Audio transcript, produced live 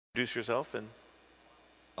Introduce yourself and...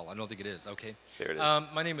 Well, I don't think it is. Okay. There it is.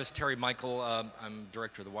 My name is Terry Michael. I'm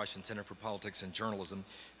director of the Washington Center for Politics and Journalism.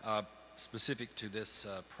 Specific to this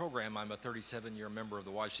program, I'm a 37-year member of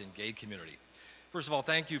the Washington gay community. First of all,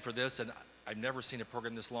 thank you for this, and I've never seen a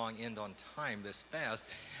program this long end on time this fast.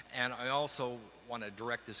 And I also want to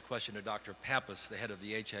direct this question to Dr. Pappas, the head of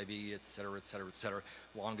the HIV, et cetera, et cetera, et cetera,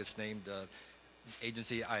 longest named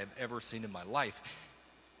agency I have ever seen in my life,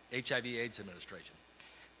 HIV AIDS Administration.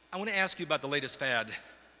 I want to ask you about the latest fad,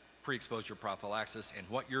 pre-exposure prophylaxis, and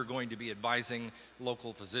what you're going to be advising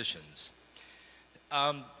local physicians.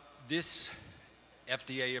 This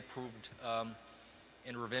FDA-approved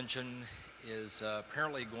intervention is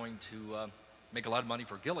apparently going to make a lot of money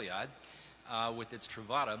for Gilead with its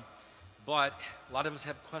Truvada, but a lot of us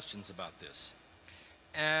have questions about this.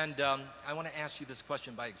 And I want to ask you this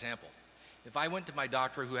question by example. If I went to my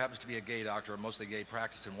doctor, who happens to be a gay doctor, a mostly gay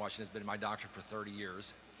practice in Washington, has been my doctor for 30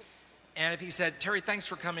 years, and if he said, Terry, thanks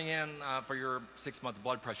for coming in for your 6-month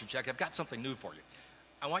blood pressure check, I've got something new for you.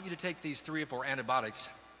 I want you to take these 3 or 4 antibiotics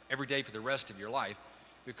every day for the rest of your life,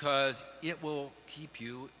 because it will keep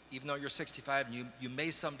you, even though you're 65 and you may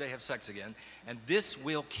someday have sex again, and this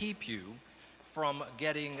will keep you from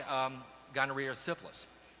getting gonorrhea or syphilis.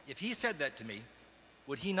 If he said that to me,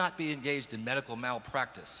 would he not be engaged in medical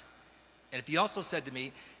malpractice? And if he also said to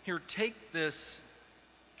me, here, take this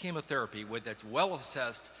chemotherapy with its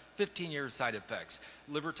well-assessed 15 years side effects,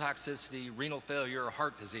 liver toxicity, renal failure,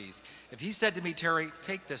 heart disease. If he said to me, Terry,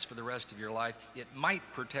 take this for the rest of your life, it might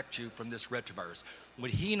protect you from this retrovirus.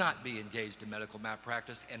 Would he not be engaged in medical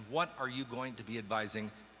malpractice? And what are you going to be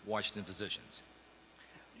advising Washington physicians?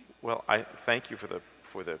 Well, I thank you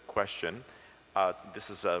for the question. This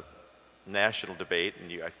is a national debate,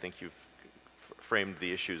 and I think you've framed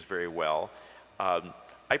the issues very well.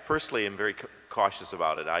 I personally am very cautious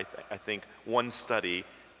about it. I think one study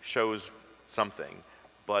shows something,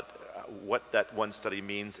 but what that one study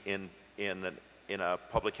means in a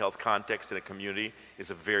public health context in a community is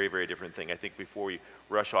a very, very different thing. I think before we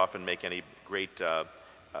rush off and make any great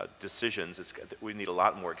decisions, we need a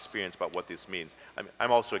lot more experience about what this means.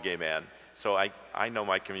 I'm also a gay man, so I know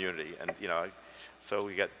my community, and so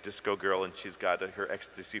we got Disco Girl, and she's got her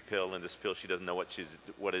ecstasy pill, and this pill she doesn't know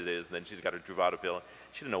what it is, and then she's got her Truvada pill.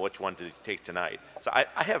 She didn't know which one to take tonight. So I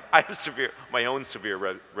have my own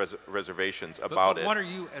severe reservations about it. But what are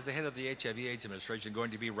you, as the head of the HIV/AIDS Administration,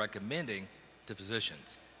 going to be recommending to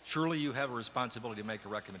physicians? Surely you have a responsibility to make a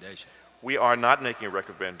recommendation. We are not making a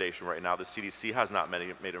recommendation right now. The CDC has not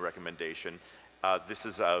made a recommendation. This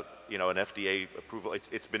is an FDA approval.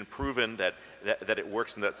 It's been proven that it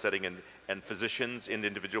works in that setting, and physicians in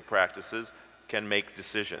individual practices can make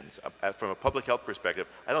decisions. From a public health perspective,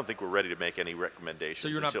 I don't think we're ready to make any recommendations. So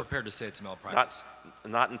you're not prepared to say it's malpractice?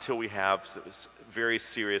 Not until we have very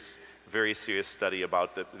serious study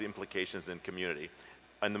about the implications in community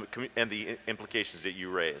and the implications that you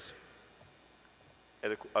raise.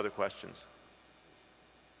 Other questions?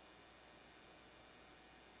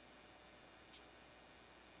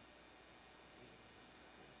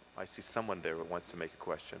 I see someone there who wants to make a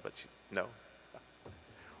question, but no?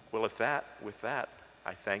 Well, with that,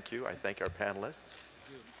 I thank you. I thank our panelists.